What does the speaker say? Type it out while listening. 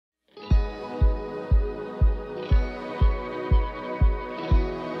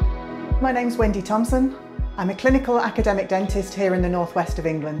My name's Wendy Thompson. I'm a clinical academic dentist here in the northwest of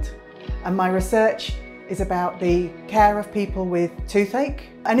England, and my research is about the care of people with toothache,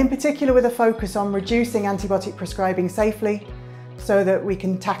 and in particular with a focus on reducing antibiotic prescribing safely so that we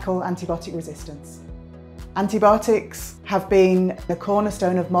can tackle antibiotic resistance. Antibiotics have been the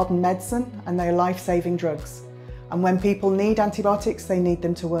cornerstone of modern medicine, and they're life-saving drugs. And when people need antibiotics, they need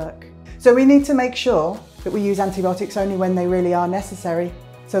them to work. So we need to make sure that we use antibiotics only when they really are necessary,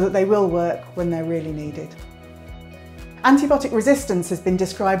 so that they will work when they're really needed. Antibiotic resistance has been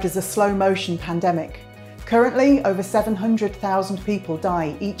described as a slow-motion pandemic. Currently, over 700,000 people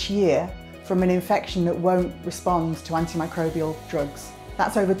die each year from an infection that won't respond to antimicrobial drugs.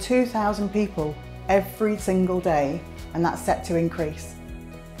 That's over 2,000 people every single day, and that's set to increase.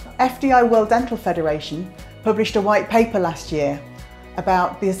 FDI World Dental Federation published a white paper last year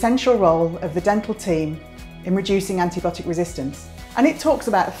about the essential role of the dental team in reducing antibiotic resistance. And it talks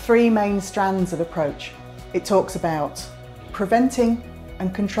about three main strands of approach. It talks about preventing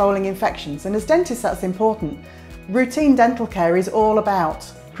and controlling infections. And as dentists, that's important. Routine dental care is all about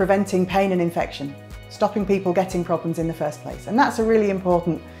preventing pain and infection, stopping people getting problems in the first place. And that's a really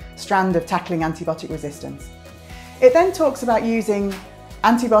important strand of tackling antibiotic resistance. It then talks about using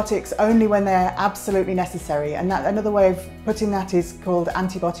antibiotics only when they're absolutely necessary. And another way of putting that is called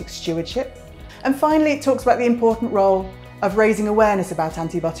antibiotic stewardship. And finally, it talks about the important role of raising awareness about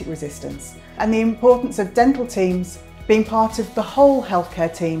antibiotic resistance and the importance of dental teams being part of the whole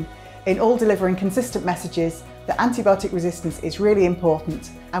healthcare team in all delivering consistent messages that antibiotic resistance is really important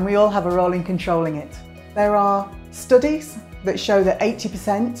and we all have a role in controlling it. There are studies that show that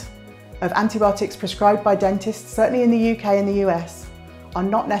 80% of antibiotics prescribed by dentists, certainly in the UK and the US, are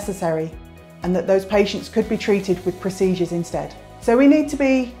not necessary, and that those patients could be treated with procedures instead. So we need to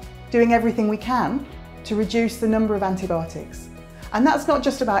be doing everything we can to reduce the number of antibiotics. And that's not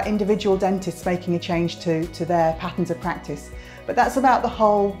just about individual dentists making a change to their patterns of practice, but that's about the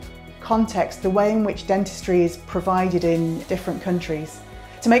whole context, the way in which dentistry is provided in different countries,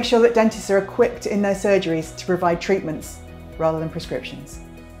 to make sure that dentists are equipped in their surgeries to provide treatments rather than prescriptions.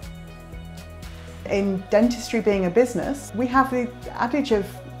 In dentistry being a business, we have the adage of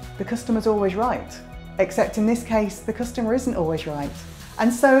the customer's always right, except in this case, the customer isn't always right.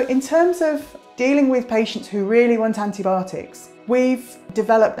 And so in terms of dealing with patients who really want antibiotics, we've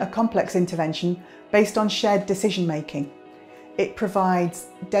developed a complex intervention based on shared decision making. It provides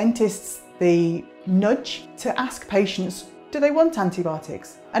dentists the nudge to ask patients, do they want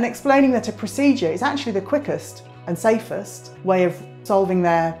antibiotics? And explaining that a procedure is actually the quickest and safest way of solving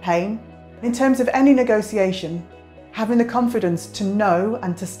their pain. In terms of any negotiation, having the confidence to know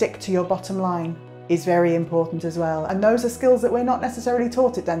and to stick to your bottom line is very important as well. And those are skills that we're not necessarily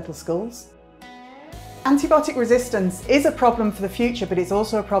taught at dental schools. Antibiotic resistance is a problem for the future, but it's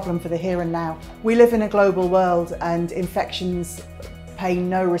also a problem for the here and now. We live in a global world and infections pay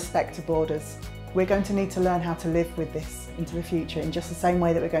no respect to borders. We're going to need to learn how to live with this into the future in just the same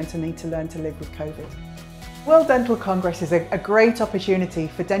way that we're going to need to learn to live with COVID. World Dental Congress is a great opportunity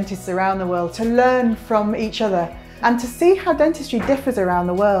for dentists around the world to learn from each other and to see how dentistry differs around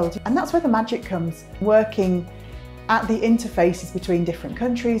the world. And that's where the magic comes, working at the interfaces between different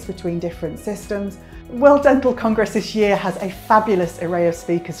countries, between different systems. World Dental Congress this year has a fabulous array of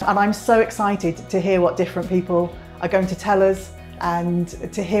speakers, and I'm so excited to hear what different people are going to tell us and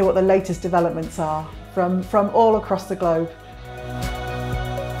to hear what the latest developments are from all across the globe.